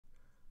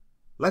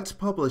Let's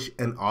publish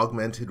an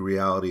augmented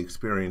reality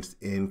experience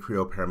in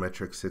Creo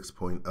Parametric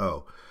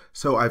 6.0.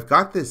 So I've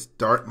got this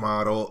Dart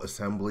model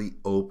assembly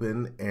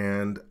open,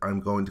 and I'm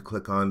going to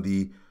click on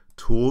the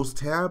Tools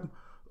tab.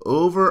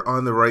 Over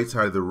on the right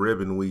side of the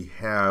ribbon, we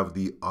have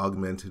the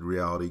Augmented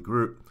Reality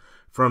group.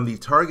 From the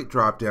Target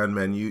drop-down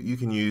menu, you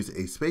can use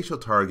a spatial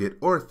target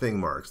or thing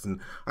marks.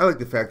 And I like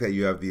the fact that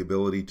you have the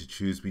ability to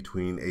choose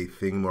between a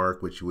thing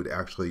mark, which you would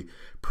actually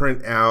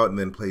print out and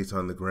then place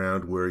on the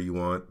ground where you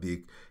want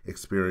the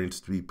experience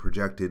to be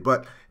projected.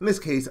 But in this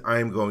case,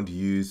 I'm going to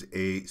use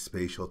a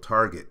spatial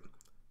target.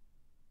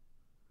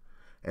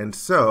 And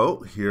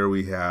so here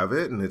we have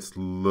it, and it's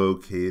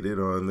located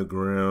on the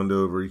ground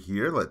over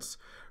here. Let's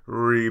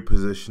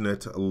reposition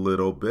it a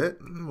little bit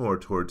more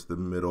towards the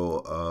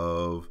middle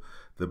of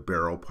the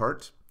barrel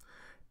part,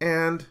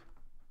 and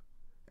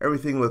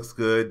everything looks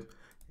good.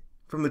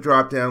 From the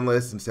drop-down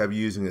list, instead of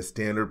using a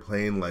standard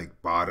plane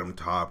like bottom,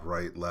 top,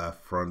 right,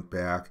 left, front,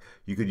 back,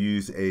 you could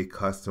use a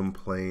custom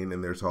plane,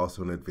 and there's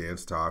also an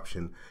advanced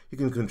option. You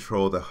can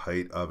control the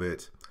height of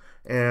it,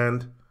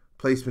 and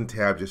placement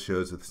tab just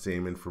shows the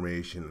same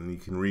information, and you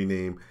can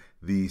rename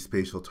the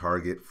spatial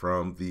target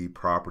from the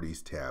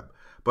properties tab.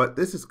 But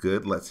this is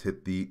good. Let's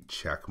hit the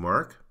check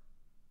mark.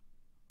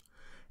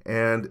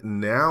 And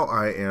now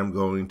I am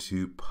going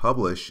to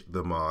publish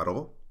the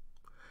model.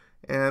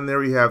 And there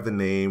we have the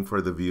name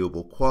for the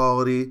viewable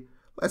quality.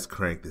 Let's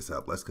crank this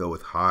up. Let's go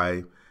with high.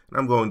 And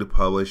I'm going to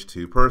publish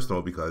to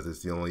personal because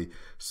it's the only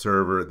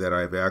server that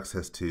I have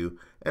access to.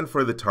 And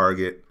for the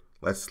target,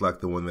 let's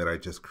select the one that I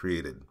just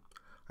created.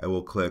 I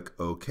will click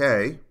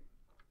OK.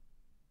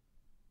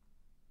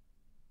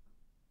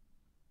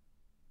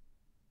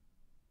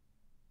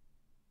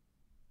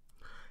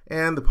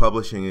 And the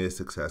publishing is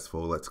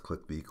successful. Let's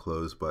click the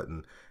close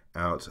button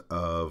out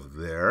of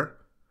there.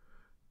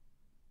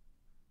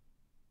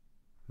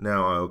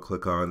 Now I'll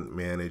click on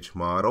Manage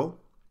Model.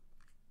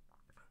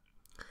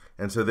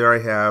 And so there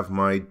I have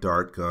my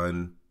dart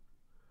gun.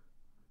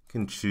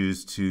 Can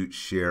choose to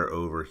share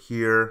over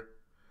here.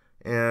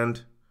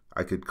 And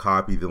I could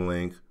copy the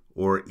link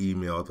or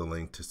email the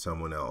link to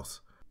someone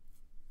else.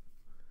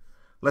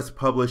 Let's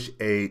publish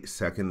a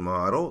second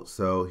model.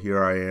 So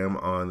here I am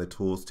on the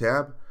Tools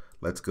tab.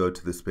 Let's go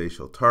to the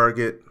spatial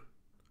target.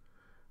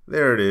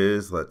 There it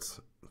is. Let's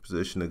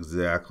position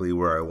exactly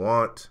where I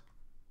want.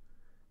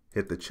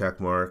 Hit the check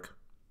mark.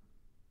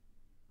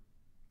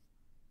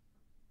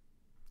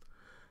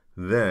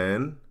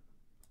 Then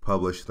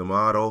publish the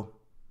model.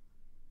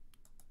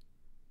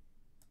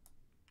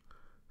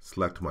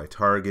 Select my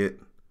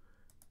target.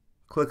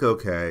 Click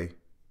OK.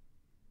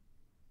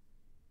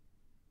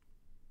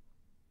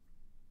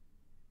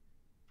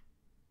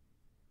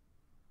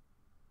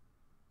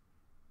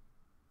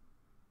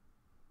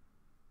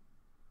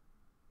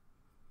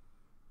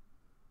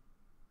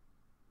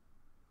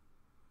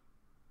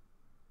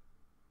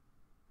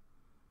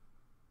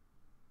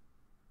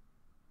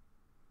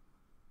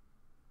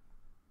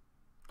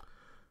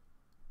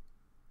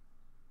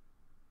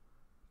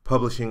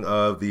 Publishing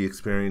of the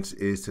experience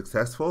is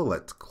successful.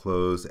 Let's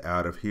close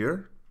out of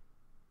here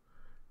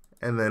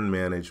and then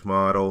Manage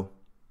Model.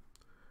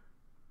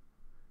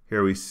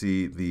 Here we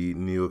see the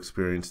new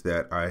experience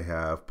that I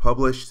have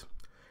published,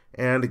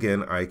 and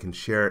again I can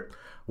share it.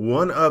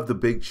 One of the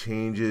big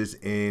changes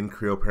in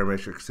Creo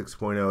Parametric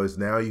 6.0 is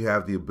now you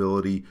have the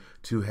ability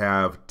to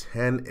have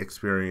 10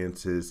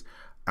 experiences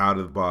out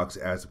of the box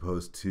as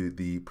opposed to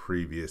the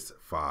previous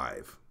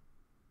 5.